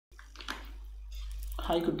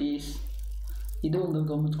Hi குட்டீஸ், இது உங்கள்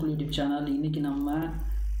கவர்மெண்ட் ஸ்கூல் யூடியூப் சேனல். இன்றைக்கி நம்ம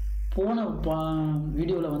போன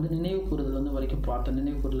வீடியோவில் வந்து நினைவு கூறுதல் வந்து வரைக்கும் பார்த்தோம்.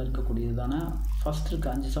 நினைவு கூறுதல் இருக்கக்கூடியது தானே. ஃபஸ்ட் இருக்க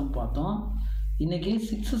 5 சம் பார்த்தோம். இன்றைக்கி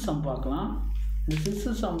 6 சம் பார்க்கலாம். இந்த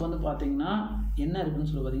 6 சம் வந்து பார்த்திங்கன்னா என்ன இருக்குதுன்னு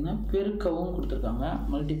சொல்லி பார்த்திங்கன்னா பெருக்கவும் கொடுத்துருக்காங்க,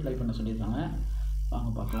 மல்டிப்ளை பண்ண சொல்லியிருக்காங்க.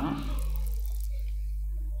 வாங்க பார்க்கலாம்.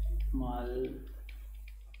 மல்டிப்ளை,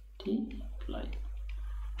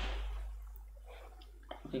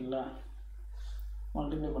 ஓகேங்களா?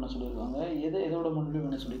 மல்டிப்ளை பண்ண சொல்லியிருக்காங்க. எதோட மல்டிப்ளை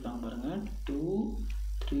பண்ண சொல்லியிருக்காங்க பாருங்கள். 2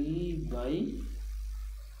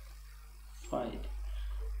 3/5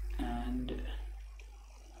 and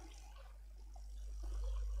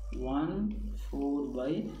 1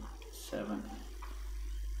 4/7.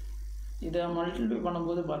 இதை மல்டிப்ளை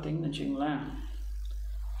பண்ணும்போது பார்த்தீங்கன்னு வச்சுங்களேன்,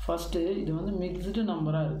 ஃபஸ்ட்டு இது வந்து மிக்ஸ்டு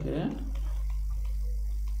நம்பராக இருக்குது.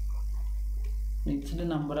 மிக்ஸ்டு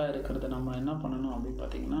நம்பராக இருக்கிறத நம்ம என்ன பண்ணணும் அப்படின்னு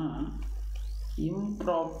பார்த்தீங்கன்னா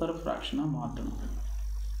இம்ப்ராப்பர் ஃப்ராக்ஷனாக மாற்றணும்.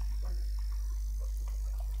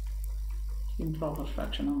 இம்ப்ராப்பர்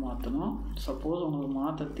ஃப்ராக்ஷனாக மாற்றணும். சப்போஸ் உங்களுக்கு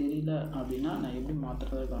மாற்ற தெரியல அப்படின்னா நான் எப்படி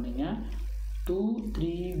மாற்றுறதை கவனிங்க. 2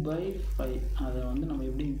 3/5 அதை வந்து நம்ம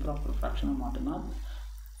எப்படி இம்ப்ராப்பர் ஃப்ராக்ஷனாக மாற்றினா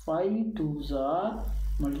 5 2s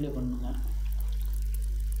மல்டிப்ளை பண்ணுங்க.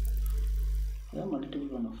 அதை மல்டிப்ளை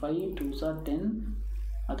பண்ணணும். 5 2s 10.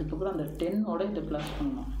 அதுக்கப்புறம் அந்த 10ஓட இதை ப்ளஸ்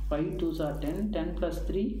பண்ணணும். 5 2s 10, 10 +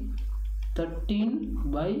 3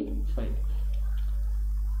 13/5.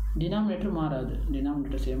 டினாமினேட்டர் மாறாது,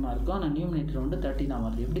 டினாமினேட்டர் சேமாக இருக்கும். ஆனால் நியூமினேட்டர் வந்து 13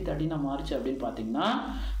 மாறுது. எப்படி 13 மாறிச்சு அப்படின்னு பார்த்தீங்கன்னா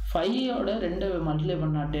 5ஓட 2 மல்டிப்ளை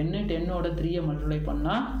பண்ணால் 10, 10ஓட 3 மல்டிப்ளை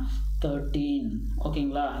பண்ணால் 13.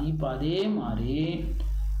 ஓகேங்களா? இப்போ அதே மாதிரி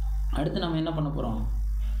அடுத்து நம்ம என்ன பண்ண போகிறோம்,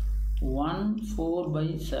 1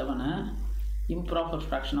 4/7 improper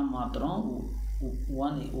ஃப்ராக்ஷனாக மாற்றுறோம்.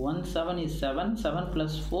 1 7 is 7, 7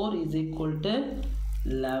 + 4 is equal to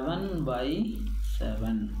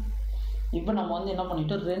 11/7. இப்போ நம்ம வந்து என்ன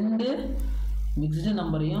பண்ணிட்டோம், 2 மிக்ஸ்டு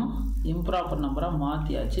நம்பரையும் இம்ப்ராப்பர் நம்பராக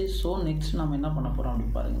மாற்றியாச்சு. ஸோ நெக்ஸ்ட் நம்ம என்ன பண்ண போகிறோம்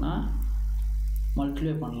அப்படின்னு பாருங்கன்னா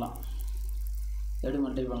மல்டிப்ளை பண்ணலாம். எப்படி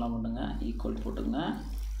மல்டிப்ளை பண்ணலாம் பண்ணுங்க, ஈக்குவல் போட்டுங்க.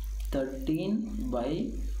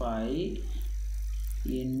 13/5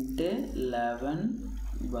 ×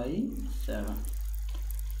 11/7.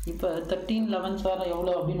 இப்போ 13 11s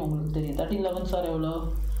எவ்வளோ அப்படின்னு உங்களுக்கு தெரியும். 13 11s எவ்வளோ,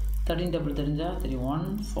 13 டபுள் தெரிஞ்சால் தெரியும்.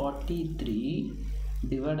 143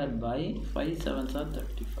 divided by 5 7s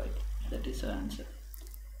 35. that is the answer.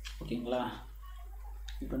 ஓகேங்களா?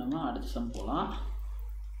 இப்போ நம்ம அடுத்த சம் போகலாம்.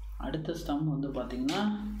 அடுத்த சம் வந்து பார்த்திங்கன்னா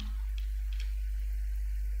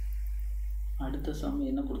அடுத்த சம்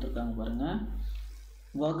என்ன கொடுத்துருக்காங்க பாருங்கள்.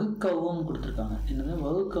 வகுக்கவும் கொடுத்துருக்காங்க. என்னது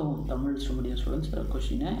வகுக்கவும், தமிழ் மீடியம் ஸ்டூடெண்ட்ஸ்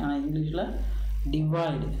கொஸ்டின். ஆனால் இங்கிலீஷில்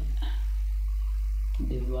டிவைடு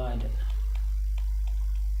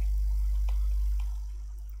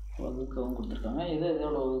வகுக்கவும் கொடுத்துருக்காங்க.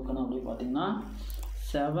 எதோட வகுக்கணும் அப்படின்னு பார்த்தீங்கன்னா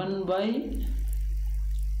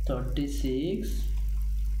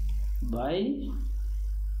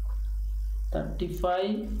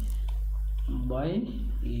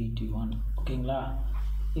ஓகேங்களா?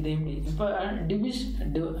 இது எப்படி இப்போ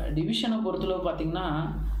டிவிஷனை பொறுத்தளவு பார்த்திங்கன்னா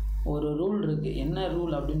ஒரு ரூல் இருக்குது. என்ன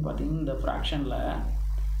ரூல் அப்படின்னு பார்த்தீங்கன்னா, இந்த ஃப்ராக்ஷனில்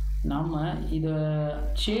நம்ம இதை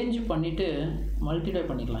சேஞ்ச் பண்ணிவிட்டு மல்டிப்ளை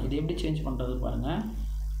பண்ணிக்கலாம். இது எப்படி சேஞ்ச் பண்ணுறது பாருங்கள்.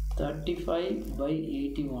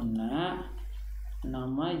 35/81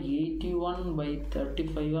 நம்ம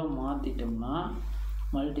 81/35 மாற்றிட்டோம்னா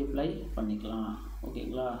மல்டிப்ளை பண்ணிக்கலாம்.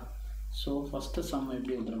 ஓகேங்களா? ஸோ ஃபஸ்ட்டு சம்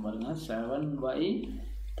எப்படி வந்துடும் பாருங்கள்.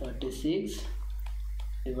 7/36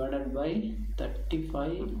 divided by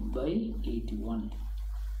 35/81.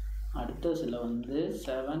 அடுத்த சில வந்து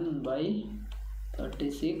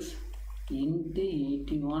 7/36 ×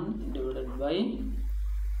 81 divided by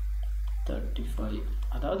 35.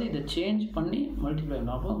 அதாவது இதை சேஞ்ச் பண்ணி மல்டிப்ளை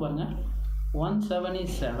பண்ணலாம். அப்போ பாருங்கள், 1 7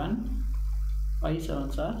 is 7, 5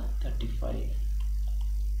 7s are 35.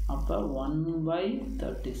 அப்போ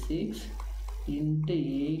 1/36 ×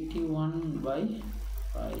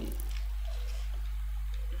 81/5.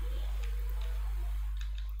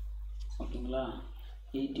 ஓகேங்களா?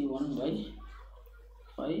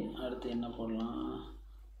 81/5. அடுத்து என்ன போடலாம்,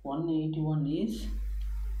 181 is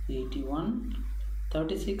 81,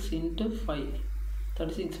 36 × 5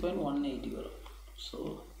 36.180 வரும். So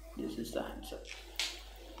this is the answer.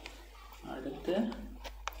 அடுத்து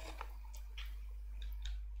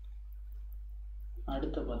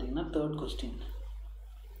பார்த்தீங்கன்னா தேர்ட் கொஸ்டின்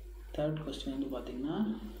வந்து பார்த்தீங்கன்னா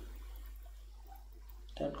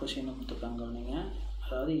தேர்ட் கொஸ்டின் என்ன கொடுத்துருக்காங்க கவனிங்க.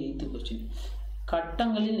 அதாவது 8th கொஸ்டின்,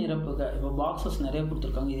 கட்டங்களில் நிரப்புக. இப்போ பாக்ஸஸ் நிறைய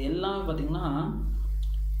கொடுத்துருக்காங்க. இது எல்லாமே பார்த்திங்கன்னா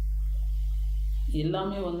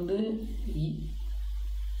எல்லாமே வந்து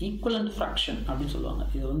ஈக்குவலண்ட் ஃப்ராக்ஷன் அப்படின்னு சொல்லுவாங்க.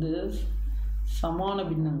 இது வந்து சமான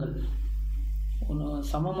பின்னங்கள்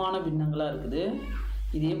சமமான பின்னங்களாக இருக்குது.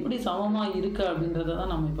 இது எப்படி சமமாக இருக்குது அப்படின்றத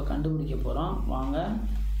தான் நம்ம இப்போ கண்டுபிடிக்க போகிறோம். வாங்க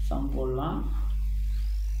சம் போடலாம்.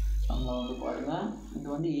 சம்மில் வந்து பாருங்கள், இது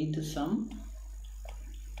வந்து 8th sum.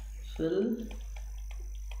 fill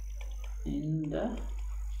in the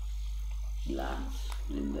blanks.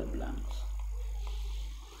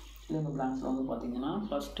 இந்த blanksல வந்து பார்த்தீங்கன்னா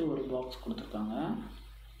ஃபஸ்ட்டு ஒரு பாக்ஸ் கொடுத்துருக்காங்க.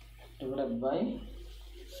 divided by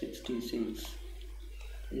 66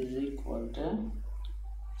 is equal to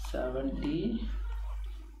 70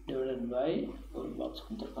 divided by ஒரு பாக்ஸ்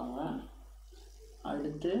கொடுத்துருக்காங்க.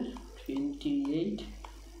 அடுத்து 28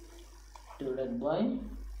 divided by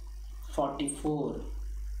 44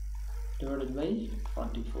 divided by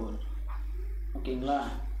 44. ஓகேங்களா?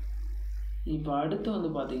 இப்போ அடுத்து வந்து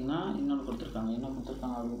பார்த்தீங்கன்னா இன்னொன்று கொடுத்துருக்காங்க. என்ன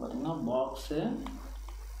கொடுத்துருக்காங்க அப்படின்னு பார்த்தீங்கன்னா box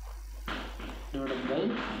divided by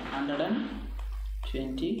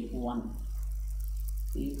 121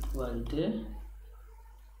 equal to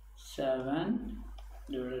 7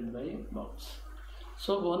 divided by box. So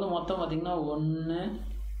இப்போ வந்து மொத்தம் பார்த்திங்கன்னா 1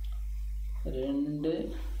 2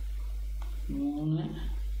 3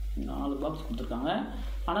 4 பாக்ஸ் கொடுத்துருக்காங்க.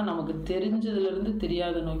 ஆனால் நமக்கு தெரிஞ்சதுலேருந்து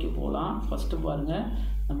தெரியாத நோக்கி போகலாம். ஃபஸ்ட்டு பாருங்கள்,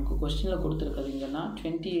 நமக்கு கொஸ்டினில் கொடுத்துருக்குறீங்கன்னா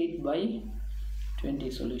 28/20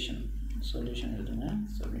 சொல்யூஷன் எழுதுங்க.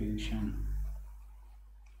 சொல்யூஷன்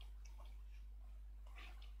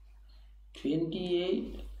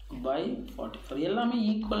 28/44 எல்லாமே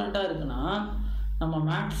ஈக்குவலண்ட்டாக இருக்குன்னா நம்ம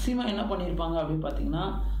மேக்ஸிமம் என்ன பண்ணியிருப்பாங்க அப்படின்னு பார்த்தீங்கன்னா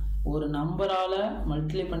ஒரு நம்பரால்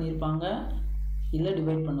மல்டிப்ளை பண்ணியிருப்பாங்க, இல்லை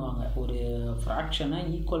டிவைட் பண்ணுவாங்க. ஒரு ஃப்ராக்ஷனை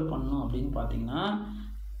ஈக்குவல் பண்ணணும் அப்படின்னு பார்த்தீங்கன்னா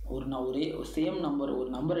ஒரே சேம் நம்பர் ஒரு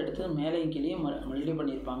நம்பர் எடுத்து மேலே கீழே மல்டிப்ளை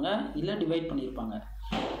பண்ணியிருப்பாங்க, இல்லை டிவைட் பண்ணியிருப்பாங்க.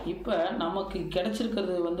 இப்போ நமக்கு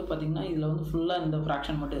கிடச்சிருக்கிறது வந்து பார்த்திங்கன்னா இதில் வந்து ஃபுல்லாக இந்த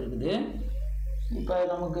ஃப்ராக்ஷன் மட்டும் இருக்குது. இப்போ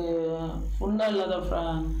நமக்கு ஃபுல்லாக இல்லாத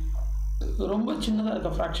ரொம்ப சின்னதாக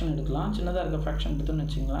இருக்க ஃப்ராக்ஷன் எடுக்கலாம். சின்னதாக இருக்க ஃப்ராக்ஷன் எடுத்தோன்னு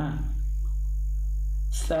வச்சுங்களேன்,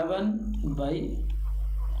 7/,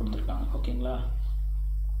 கொடுத்துருக்காங்க. ஓகேங்களா?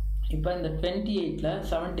 இப்போ இந்த 28ல்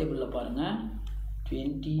 7 டேபிளில் பாருங்கள்,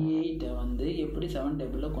 28 வந்து எப்படி 7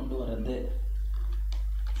 டேபிளில் கொண்டு வர்றது?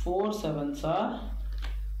 4 7s are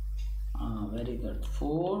very good,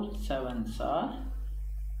 4 7s are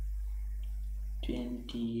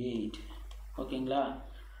 28. ஓகேங்களா?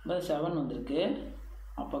 இப்போ 7 வந்திருக்கு.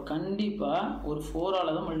 அப்போ கண்டிப்பாக ஒரு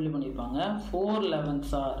 4ஆல் தான் மல்டிப்ளை பண்ணியிருப்பாங்க. 4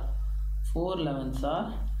 11s are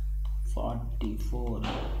 44.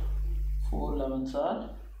 4 11s are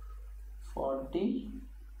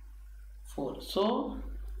 44. So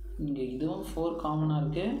இங்கே இதுவும் 4 காமனாக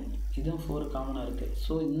இருக்குது, இதுவும் 4 காமனாக இருக்குது.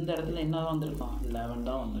 ஸோ இந்த இடத்துல என்ன தான் வந்திருக்கோம்? 11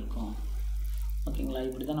 தான் வந்திருக்கும். ஓகேங்களா?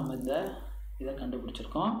 இப்படி தான் நம்ம இதை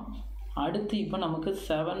கண்டுபிடிச்சிருக்கோம். அடுத்து இப்போ நமக்கு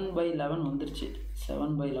 7/11 வந்துருச்சு.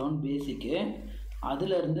 7/11 பேசிக்கு.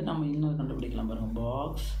 அதிலேருந்து நம்ம இன்னும் கண்டுபிடிக்கலாம் பாருங்கள்.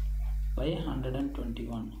 Box by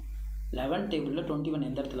 121. 11 டேபிளில் 21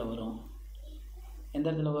 எந்த இடத்துல வரும்?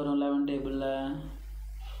 11 டேபிளில்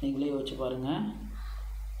நீங்களே யோசிச்சு பாருங்கள்.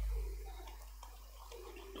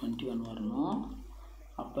 21 வரணும்.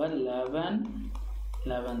 அப்போ 11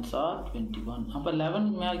 11s are 21. அப்போ 11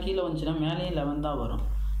 மேலே கீழே வந்துச்சுன்னா மேலேயும் 11 தான் வரும்.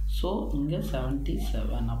 ஸோ இங்கே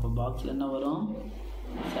 77. அப்போ பாக்ஸில் என்ன வரும்?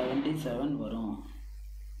 77 வரும்.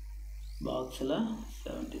 பாக்ஸில்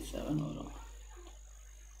 77 வரும்.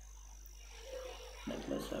 இந்த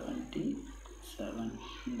இடத்துல 77,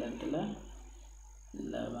 இந்த இடத்துல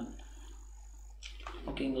 11.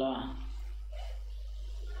 ஓகேங்களா?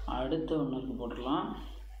 அடுத்து ஒன்றுக்கு போட்டுடலாம்.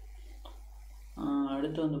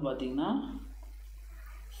 அடுத்து வந்து பார்த்திங்கன்னா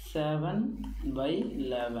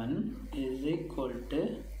 7/11 is equal to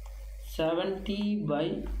 70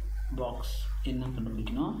 பாக்ஸ். என்ன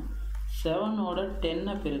கண்டுபிடிக்கணும்? 7ஓட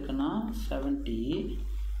 10 பெருக்குன்னா 70.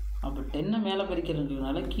 அப்போ 10 மேலே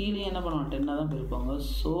பெருக்கிறதுனால கீழே என்ன பண்ணுவோம்? 10 தான் பெருக்குவாங்க.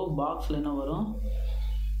 ஸோ பாக்ஸில் என்ன வரும்?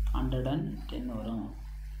 110 வரும்.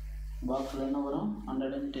 பாக்ஸில் என்ன வரும்?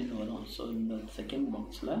 110 வரும். ஸோ இந்த செகண்ட்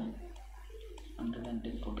பாக்ஸில்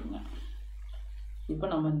 110 போட்டுங்க. இப்போ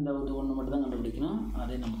நம்ம இந்த இது ஒன்று மட்டும் தான் கண்டுபிடிக்கணும்.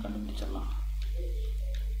 அதை நம்ம கண்டுபிடிச்சிடலாம்.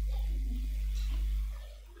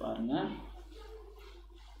 பாருங்கள்,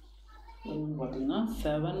 பார்த்தீங்கன்னா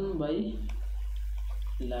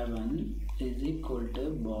 7/11 is equal to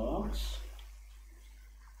box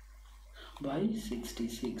by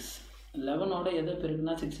 66. 11ஓட எதை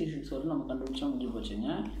பெருக்குன்னா 66 வரும். நம்ம கண்டுபிடிச்சா முடிஞ்சு போச்சுங்க.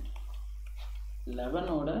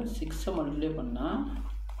 11ஓட 6 மல்டிப்ளை பண்ணால்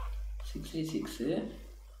 66.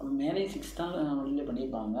 அப்போ மேலே 6 தான் மல்டிப்ளை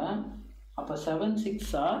பண்ணியிருப்பாங்க. அப்போ 7 6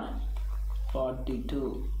 are 42.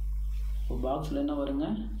 இப்போ பாக்ஸில் என்ன வருங்க?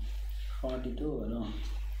 42 வரும்.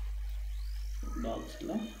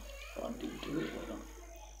 பாக்ஸில் 42 வரும்.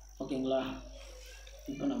 ஓகேங்களா?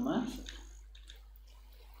 இப்போ நம்ம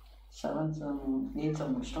 7th sum 8th sum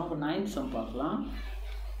முடிச்சிட்டோம். இப்போ 9th sum பார்க்கலாம்.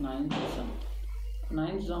 9th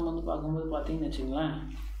sum வந்து பார்க்கும்போது பார்த்தீங்கன்னு வச்சுங்களேன்,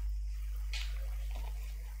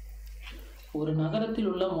 ஒரு நகரத்தில்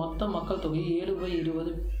உள்ள மொத்த மக்கள் தொகை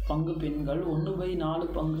 7/20 பங்கு பெண்கள், 1/4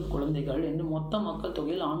 பங்கு குழந்தைகள் என்று மொத்த மக்கள்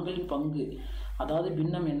தொகையில் ஆண்களின் பங்கு, அதாவது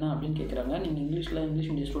பின்னம் என்ன அப்படின்னு கேட்குறாங்க. நீங்கள் இங்கிலீஷ்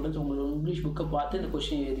மீடியம் ஸ்டூடெண்ட்ஸ் உங்களோட இங்கிலீஷ் புக்கை பார்த்து இந்த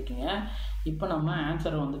கொஸ்டின் எழுதிக்கிங்க. இப்போ நம்ம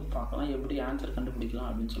ஆன்சரை வந்து பார்க்கலாம், எப்படி ஆன்சர் கண்டுபிடிக்கலாம்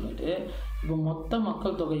அப்படின்னு சொல்லிட்டு. இப்போ மொத்த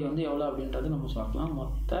மக்கள் தொகை வந்து எவ்வளோ அப்படின்றது நம்ம பார்க்கலாம்.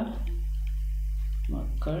 மொத்த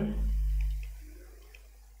மக்கள்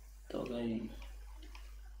தொகை,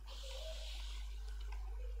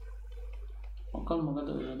 மக்கள்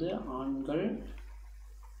தொகை வந்து ஆண்கள்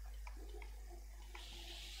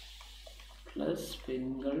ப்ளஸ்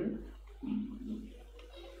பெண்கள்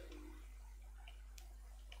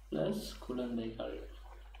ப்ளஸ் குழந்தைகள்.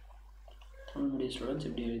 தமிழ் மீடியம் ஸ்டூடெண்ட்ஸ்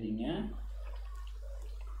எப்படி எழுதிங்க.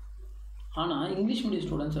 ஆனால் இங்கிலீஷ் மீடியம்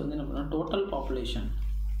ஸ்டூடெண்ட்ஸ் வந்து என்ன பண்ணால் total population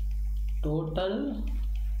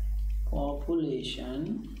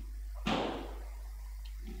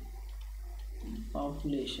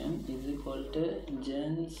is equal to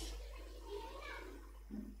gens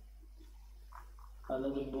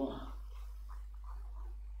அல்லது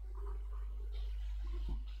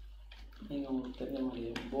உங்களுக்கு தெரிய மாதிரி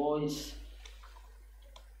boys,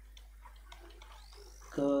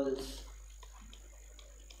 girls,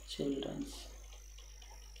 childrens.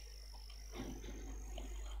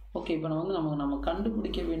 ஓகே, இப்போ நான் வந்து நம்ம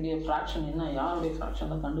கண்டுபிடிக்க வேண்டிய ஃப்ராக்ஷன் என்ன, யாருடைய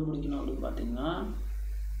ஃப்ராக்ஷன் தான் கண்டுபிடிக்கணும் அப்படின்னு பார்த்தீங்கன்னா,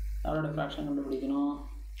 யாரோட ஃப்ராக்ஷன் கண்டுபிடிக்கணும்,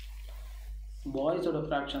 பாய்ஸோட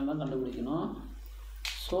ஃப்ராக்ஷன் தான் கண்டுபிடிக்கணும்.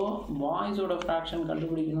 ஸோ பாய்ஸோட ஃப்ராக்ஷன்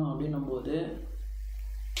கண்டுபிடிக்கணும் அப்படின்னும் போது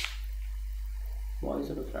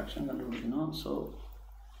பாய்ஸோட ஃப்ராக்ஷன் கண்டுபிடிக்கணும். ஸோ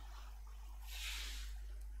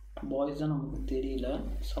பாய்ஸ் தான் நமக்கு தெரியல.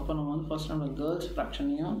 ஸோ அப்போ நம்ம வந்து ஃபர்ஸ்ட் நம்ம கேர்ள்ஸ்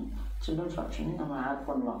ஃப்ராக்ஷனையும் சில்ட்ரன் ஃப்ராக்ஷனையும் நம்ம ஆட்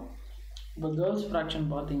பண்ணலாம். இப்போ கேர்ள்ஸ் ஃப்ராக்ஷன்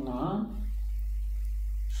பார்த்தீங்கன்னா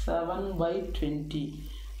 7/20,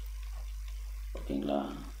 ஓகேங்களா.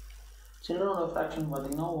 சில்ட்ரனோட ஃப்ராக்ஷன்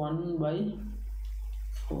பார்த்தீங்கன்னா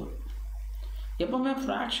 1/4. எப்போவுமே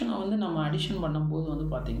ஃப்ராக்ஷனை வந்து நம்ம அடிஷன் பண்ணும்போது வந்து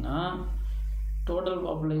பார்த்திங்கன்னா டோட்டல்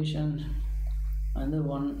பாப்புலேஷன் வந்து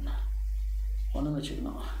 1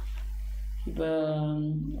 வச்சுக்கணும். இப்போ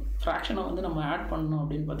ஃப்ராக்ஷனை வந்து நம்ம ஆட் பண்ணணும்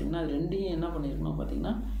அப்படின்னு பார்த்திங்கன்னா அது ரெண்டையும் என்ன பண்ணியிருக்கணும்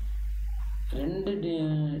பார்த்திங்கன்னா, ரெண்டு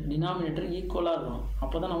டினாமினேட்டர் ஈக்குவலாக இருக்கணும்.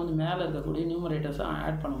 அப்போ தான் நம்ம வந்து மேலே இருக்கக்கூடிய நியூமரேட்டர்ஸை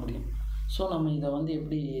ஆட் பண்ண முடியும். ஸோ நம்ம இதை வந்து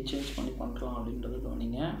எப்படி சேஞ்ச் பண்ணி பண்ணுறோம் அப்படின்றது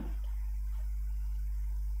கவனிங்க.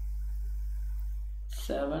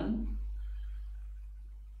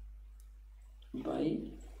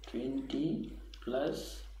 7/20 +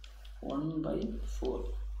 1/4,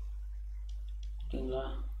 ஓகேங்களா.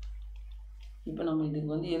 இப்போ நம்ம இதுக்கு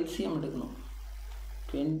வந்து எல்சிஎம் எடுக்கணும்.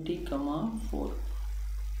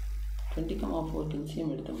 20,4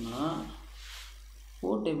 எல்சிஎம் எடுத்தோம்னா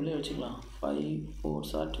 4 டேபிளே வச்சுக்கலாம். 5 4s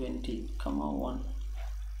are 20, 1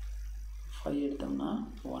 5 எடுத்தோம்னா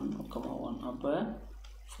 1, அப்போ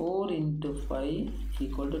 4 × 5 =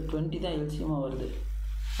 20 தான் எல்சிஎம்மாக வருது.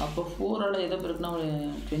 அப்போ 4ஆல் எதை பிறகுனா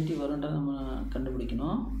 20 வரும்ன்றதை நம்ம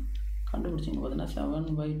கண்டுபிடிக்கணும். கண்டுபிடிச்சிங்க பார்த்தீங்கன்னா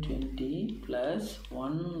 7/20 +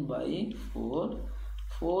 1/4,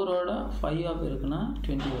 4ஓட 5 இருக்குன்னா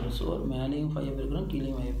 20 வரும். ஸோ மேலேயும் 5 இருக்கிறோம்,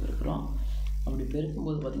 கீழேயும் 5 இருக்கிறோம். அப்படி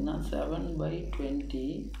பெருக்கும்போது பார்த்திங்கன்னா 7/20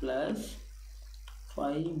 +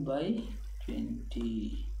 5/20.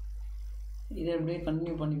 இதை அப்படியே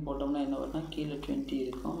கண்டினியூ பண்ணி போட்டோம்னா என்ன வரும்னா கீழே 20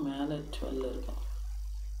 இருக்கும், மேலே 12 இருக்கும்,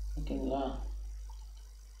 ஓகேங்களா.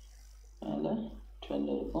 மேலே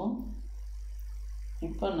 12 இருக்கும்.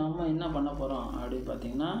 இப்போ நம்ம என்ன பண்ண போகிறோம் அப்படின்னு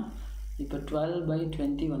பார்த்திங்கன்னா, இப்போ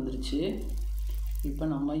 12/20 வந்துருச்சு. இப்போ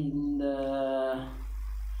நம்ம இந்த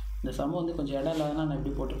சம் வந்து கொஞ்சம் இடம் இல்லாதனா நான்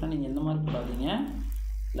எப்படி போட்டிருக்கேன், நீங்கள் எந்த மாதிரி போடாதீங்க,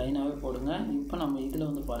 லைனாகவே போடுங்க. இப்போ நம்ம இதில்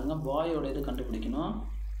வந்து பாருங்கள், பாயோட இது கண்டுபிடிக்கணும்.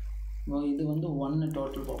 இது வந்து 1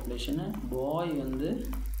 டோட்டல் பாப்புலேஷனு, பாய் வந்து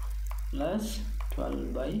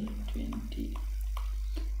 +12/20.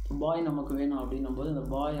 பாய் நமக்கு வேணும் அப்படின்னும் போது இந்த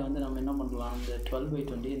பாயை வந்து நம்ம என்ன பண்ணலாம், இந்த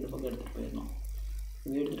 12/20 இந்த பக்கம் எடுத்துகிட்டு போயிடணும்.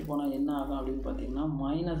 இது எடுத்துகிட்டு போனால் என்ன ஆகும் அப்படின்னு பார்த்தீங்கன்னா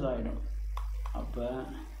மைனஸ் ஆகிடும். அப்போ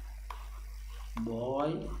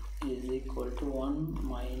பாய் is equal to 1 -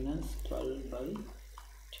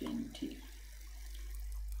 12/20.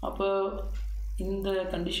 அப்போ இந்த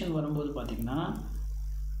கண்டிஷன் வரும்போது பார்த்திங்கன்னா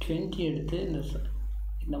 20 எடுத்து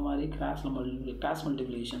இந்த மாதிரி கிராஸ்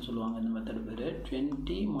மல்டிப்ளிகேஷன் சொல்லுவாங்க. இந்த மெத்தட் பேர்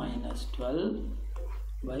 20 -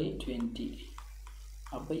 12/20,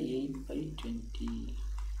 அப்போ 8/20,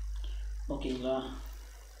 ஓகேங்களா.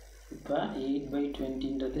 இப்போ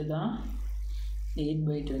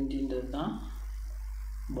 8/20 தான்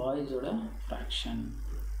பாய்ஸோட fraction.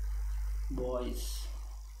 Boys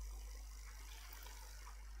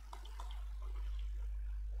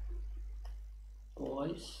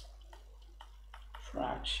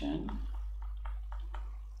fraction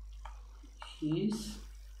is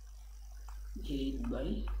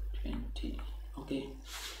 8/20. okay,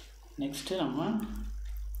 next நம்ம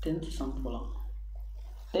 10th sum போலாம்.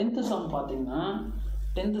 10th sum பார்த்தீங்கன்னா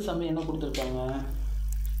 10th sum என்ன கொடுத்துருக்காங்க?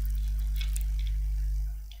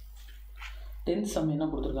 10th sum என்ன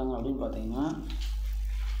கொடுத்துருக்காங்க அப்படின்னு பார்த்தீங்கன்னா,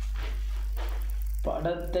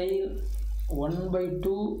 படத்தை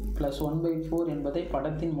 1/2 + 1/4 என்பதை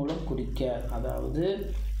படத்தின் மூலம் குறிக்க, அதாவது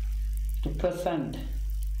represent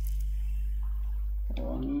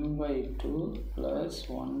 1/2 +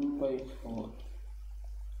 1/4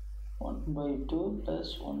 1/2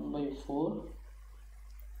 + 1/4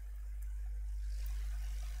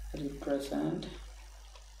 represent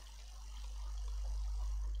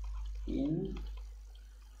in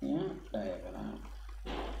a diagram.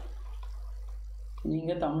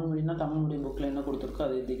 நீங்கள் தமிழ் மீடியம்னா தமிழ் மீடியம் புக்கில் என்ன கொடுத்துருக்கோ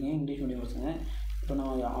அதை எழுதிங்க. இங்கிலீஷ் மீடியம் பசங்க இப்போ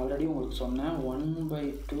நான் ஆல்ரெடி உங்களுக்கு சொன்னேன்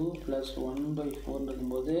 1/2 + 1/4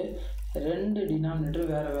 இருக்கும்போது 2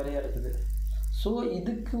 டினாமினேட்டர் வேறு வேறையாக இருக்குது. ஸோ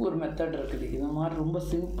இதுக்கு ஒரு மெத்தட் இருக்குது. இது மாதிரி ரொம்ப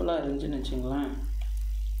சிம்பிளாக இருந்துச்சுன்னு வச்சுங்களேன்.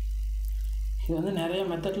 இது வந்து நிறைய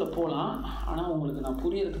மெத்தடில் போகலாம், ஆனால் உங்களுக்கு நான்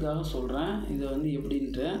புரியறதுக்காக சொல்கிறேன். இது வந்து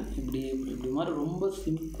எப்படின்ட்டு இப்படி மாதிரி ரொம்ப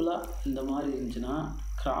சிம்பிளாக இந்த மாதிரி இருந்துச்சுன்னா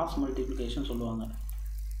கிராஸ் மல்டிப்ளிகேஷன்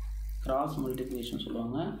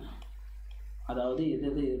சொல்லுவாங்க. அதாவது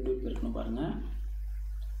எது எப்படி பெருக்கணும் பாருங்கள்.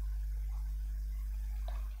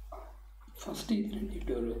 ஃபஸ்ட்டு இது 2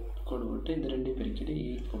 இப்படி ஒரு கோடு போட்டு இந்த 2 பெருக்கிட்டு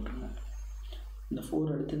 8 போட்டுருங்க. இந்த 4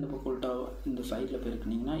 எடுத்து இந்த பக்கம் உள்டா இந்த சைடில்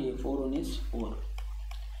பெருக்கினீங்கன்னா 4 is 4.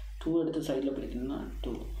 2 எடுத்து சைடில் பெருக்கினீங்கன்னா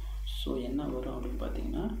 2. ஸோ என்ன வரும் அப்படின்னு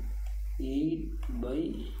பார்த்தீங்கன்னா 8/8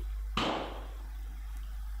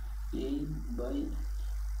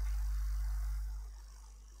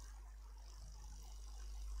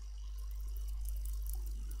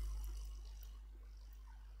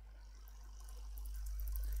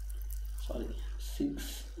 6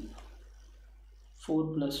 4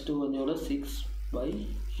 + 2 வந்து எவ்வளோ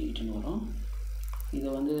 6/8ன்னு வரும். இதை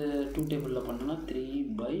வந்து 2 டேபிளில் பண்ணோன்னா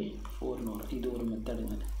 3/4ன்னு வரும். இது ஒரு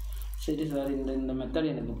மெத்தடுங்க. சரி சார், இந்த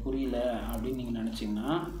மெத்தட் எனக்கு புரியல அப்படின்னு நீங்கள் நினச்சிங்கன்னா,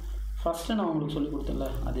 ஃபஸ்ட்டு நான் உங்களுக்கு சொல்லி கொடுத்தேன்ல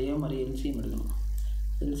அதே மாதிரி எல்சிஎம் எடுக்கணும்.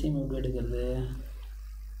 எல்சிஎம் எப்படி எடுக்கிறது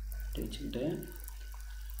வச்சுக்கிட்டு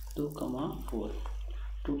 2,4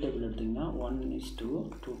 2 டேபிள் எடுத்திங்கன்னா 1 is 2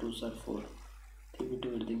 2 2s are 4 திருப்பி 2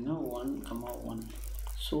 எடுத்திங்கன்னா 1,1.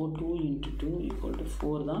 ஸோ 2 × 2 =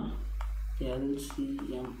 4 தான்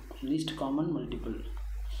LCM, லீஸ்ட் காமன் மல்டிபிள்.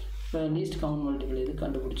 இப்போ லீஸ்ட் காமன் மல்டிபிள் எது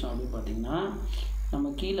கண்டுபிடிச்சோம் அப்படின்னு பார்த்தீங்கன்னா, நம்ம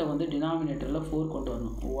கீழே வந்து டினாமினேட்டரில் 4 கொண்டு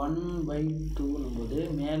வரணும். 1/2 போது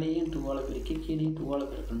மேலேயும் 2ஆல் பெருக்கி கீழேயும் 2ஆல்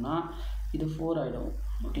பெருக்கணும்னா இது 4 ஆகிடும்.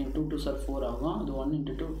 ஓகே, 2 2s are 4 ஆகும். அது 1 ×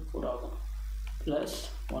 2 4 ஆகும். ப்ளஸ்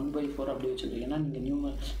 1/4 அப்படி வச்சுருக்கோம். ஏன்னா நீங்கள்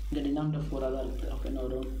இந்த டினாமினேட்டர் 4ஆக தான் இருக்குது. அப்போ என்ன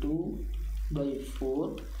வரும் 2/4 +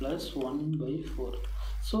 1/4.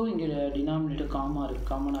 ஸோ இங்கே டினாமினேட்டர்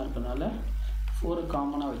காமனாக இருக்கனால 4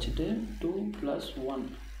 காமனாக வச்சுட்டு 2 + 1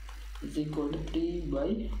 =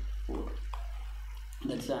 3/4.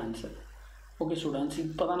 That's the answer. Okay students,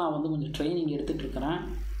 இப்போ தான் நான் வந்து கொஞ்சம் ட்ரைனிங் எடுத்துகிட்டு இருக்கிறேன்.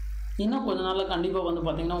 இன்னும் கொஞ்சம் நாளில் கண்டிப்பாக வந்து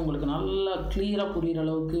பார்த்திங்கன்னா உங்களுக்கு நல்லா கிளியராக புரிகிற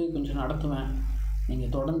அளவுக்கு கொஞ்சம் நடத்துவேன்.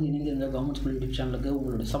 நீங்கள் தொடர்ந்து இணைந்திருந்த கவர்மெண்ட் ஸ்கூல் யூடியூப் சேனலுக்கு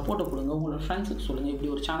உங்களோட சப்போர்ட்டை கொடுங்க. உங்களோட ஃப்ரெண்ட்ஸுக்கு சொல்லுங்கள்.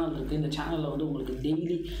 இப்படி ஒரு சேனல் இருக்குது. இந்த சேனலில் வந்து உங்களுக்கு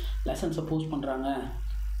டெய்லி லெசன்ஸை போஸ்ட் பண்ணுறாங்க.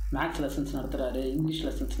 Maths lessons நடத்துகிறாரு, English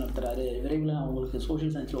lessons நடத்துகிறாரு. விரைவில் நான் உங்களுக்கு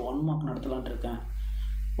சோஷியல் சயின்ஸில் 1 மார்க் நடத்தலான்ட்டு இருக்கேன்.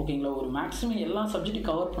 ஓகேங்களா, ஒரு மேக்ஸிமம் எல்லா சப்ஜெக்ட்டும்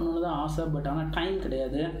கவர் பண்ணணுன்னு தான் ஆசை. பட் ஆனால் டைம்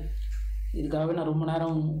கிடையாது. இதுக்காகவே நான் ரொம்ப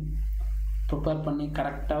நேரம் ப்ரிப்பேர் பண்ணி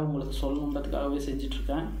கரெக்டாக உங்களுக்கு சொல்லணுன்றதுக்காகவே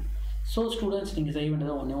செஞ்சிட்ருக்கேன். ஸோ ஸ்டூடெண்ட்ஸ், நீங்கள் செய்ய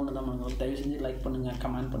வேண்டியதை ஒன்று தான் பண்ணுங்கள். தயவு செஞ்சு லைக் பண்ணுங்கள்,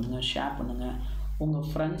 கமெண்ட் பண்ணுங்கள், ஷேர் பண்ணுங்கள். உங்கள்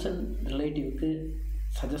ஃப்ரெண்ட்ஸ் அண்ட் ரிலேட்டிவ்க்கு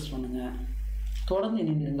சஜஸ்ட் பண்ணுங்கள். தொடர்ந்து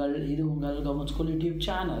இணைந்திருங்கள். இது உங்கள் government school YouTube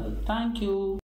channel. Thank you.